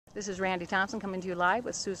This is Randi Thompson coming to you live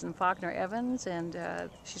with Susan Faulkner Evans, and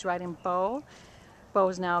she's riding Beau. Beau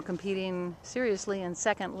is now competing seriously in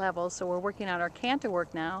second level, so we're working on our canter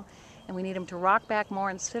work now, and we need him to rock back more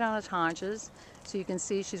and sit on his haunches. So you can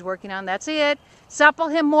see she's working on, that's it. Supple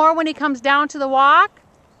him more when he comes down to the walk,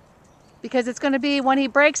 because it's going to be, when he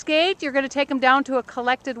breaks gait, you're going to take him down to a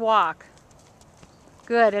collected walk.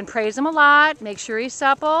 Good, and praise him a lot. Make sure he's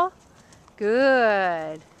supple.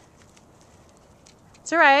 Good.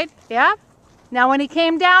 It's all right, yeah? Now when he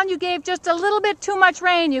came down, you gave just a little bit too much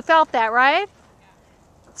rein. You felt that, right?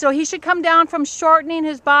 So he should come down from shortening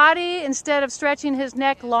his body instead of stretching his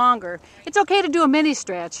neck longer. It's okay to do a mini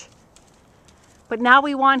stretch. But now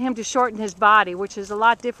we want him to shorten his body, which is a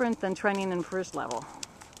lot different than training in first level.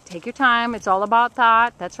 Take your time. It's all about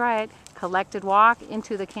thought. That's right. Collected walk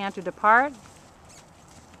into the canter depart.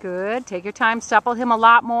 Good. Take your time. Supple him a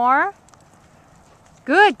lot more.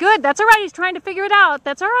 Good, good. That's all right. He's trying to figure it out.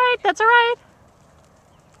 That's all right. That's all right.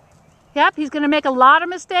 Yep, he's going to make a lot of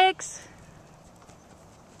mistakes.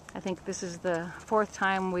 I think this is the 4th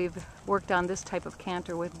time we've worked on this type of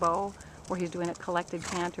canter with Beau, where he's doing a collected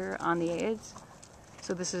canter on the aids.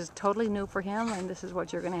 So this is totally new for him, and this is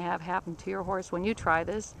what you're going to have happen to your horse when you try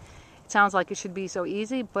this. It sounds like it should be so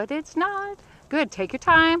easy, but it's not. Good. Take your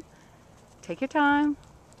time. Take your time.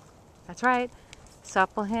 That's right.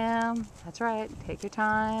 Supple him. That's right. Take your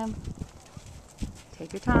time.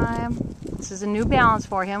 Take your time. This is a new balance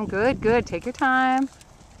for him. Good, good. Take your time.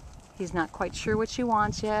 He's not quite sure what she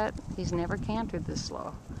wants yet. He's never cantered this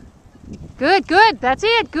slow. Good, good. That's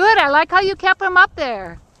it. Good. I like how you kept him up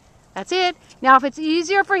there. That's it. Now if it's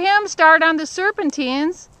easier for him, start on the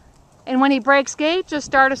serpentines. And when he breaks gait, just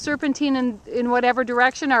start a serpentine in whatever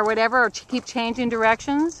direction or whatever, or keep changing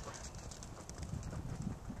directions.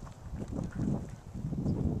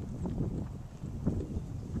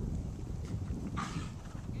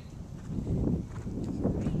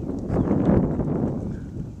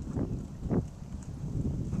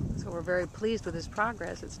 We're very pleased with his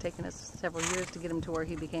progress. It's taken us several years to get him to where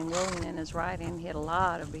he became willing in his riding. He had a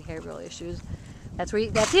lot of behavioral issues. That's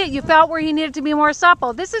it. You felt where he needed to be more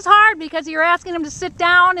supple. This is hard because you're asking him to sit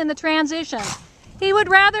down in the transition. He would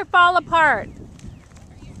rather fall apart.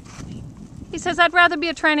 He says, I'd rather be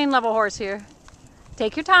a training level horse here.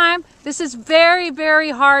 Take your time. This is very, very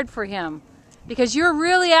hard for him because you're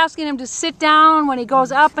really asking him to sit down when he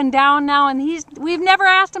goes up and down now, and we've never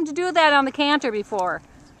asked him to do that on the canter before.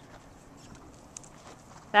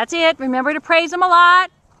 That's it. Remember to praise him a lot.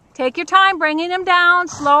 Take your time bringing him down.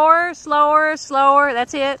 Slower, slower, slower.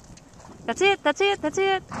 That's it. That's it. That's it. That's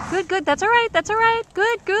it. Good, good. That's all right. That's all right.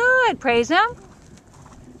 Good, good. Praise him.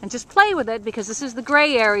 And just play with it because this is the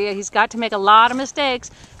gray area. He's got to make a lot of mistakes.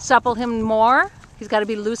 Supple him more. He's got to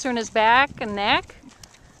be looser in his back and neck.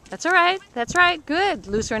 That's all right. That's right. Good.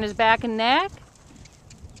 Looser in his back and neck.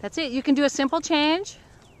 That's it. You can do a simple change.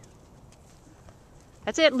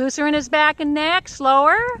 That's it. Looser in his back and neck.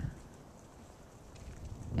 Slower.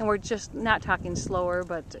 And we're just not talking slower,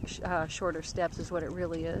 but shorter steps is what it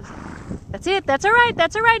really is. That's it. That's all right.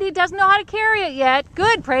 That's all right. He doesn't know how to carry it yet.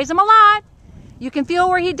 Good. Praise him a lot. You can feel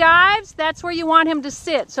where he dives. That's where you want him to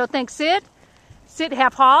sit. So think sit. Sit,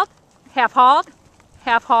 half halt. Half halt.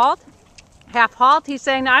 Half halt. Half halt. He's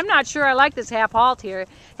saying, I'm not sure I like this half halt here.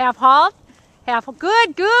 Half halt. Half.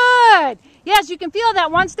 Good. Good. Yes, you can feel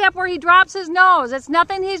that one step where he drops his nose. It's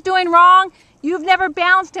nothing he's doing wrong. You've never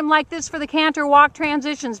balanced him like this for the canter walk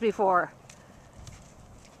transitions before.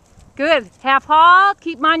 Good. Half halt.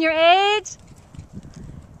 Keep him on your aids.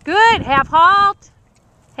 Good. Half halt.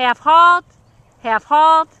 Half halt. Half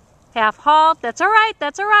halt. Half halt. That's all right.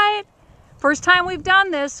 That's all right. First time we've done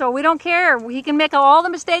this, so we don't care. He can make all the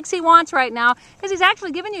mistakes he wants right now because he's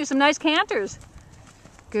actually giving you some nice canters.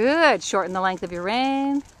 Good. Shorten the length of your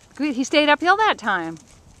rein. Good. He stayed uphill that time.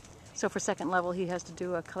 So for second level, he has to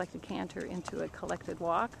do a collected canter into a collected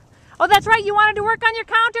walk. Oh, that's right. You wanted to work on your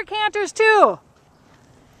counter canters too.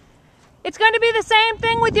 It's going to be the same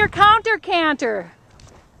thing with your counter canter.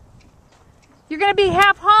 You're going to be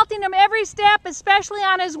half halting him every step, especially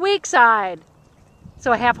on his weak side.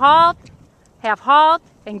 So half halt,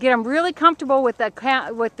 and get him really comfortable with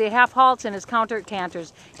the half halts and his counter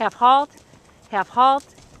canters. Half halt, half halt.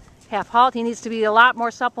 Half halt. He needs to be a lot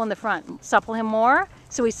more supple in the front. Supple him more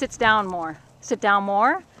so he sits down more. Sit down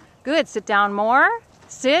more. Good. Sit down more.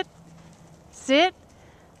 Sit. Sit.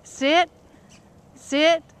 Sit.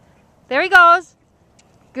 Sit. There he goes.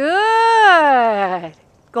 Good.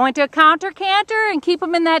 Going to a counter canter and keep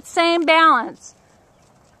him in that same balance.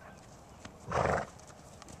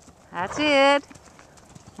 That's it.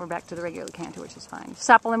 We're back to the regular canter, which is fine.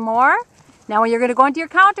 Supple him more. Now when you're going to go into your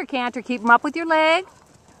counter canter, keep him up with your leg.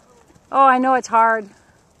 Oh, I know it's hard.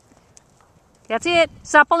 That's it.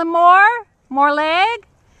 Supple and more. More leg.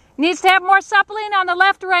 Needs to have more suppling on the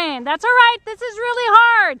left rein. That's all right. This is really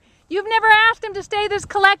hard. You've never asked him to stay this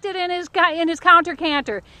collected in his counter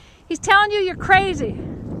canter. He's telling you you're crazy.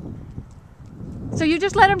 So you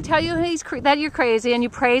just let him tell you that you're crazy, and you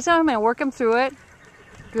praise him and work him through it.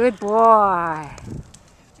 Good boy. I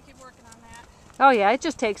have to keep working on that. Oh yeah, it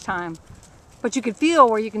just takes time. But you can feel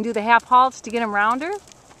where you can do the half halts to get him rounder.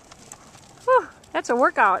 Whew, that's a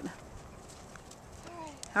workout.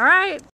 All right.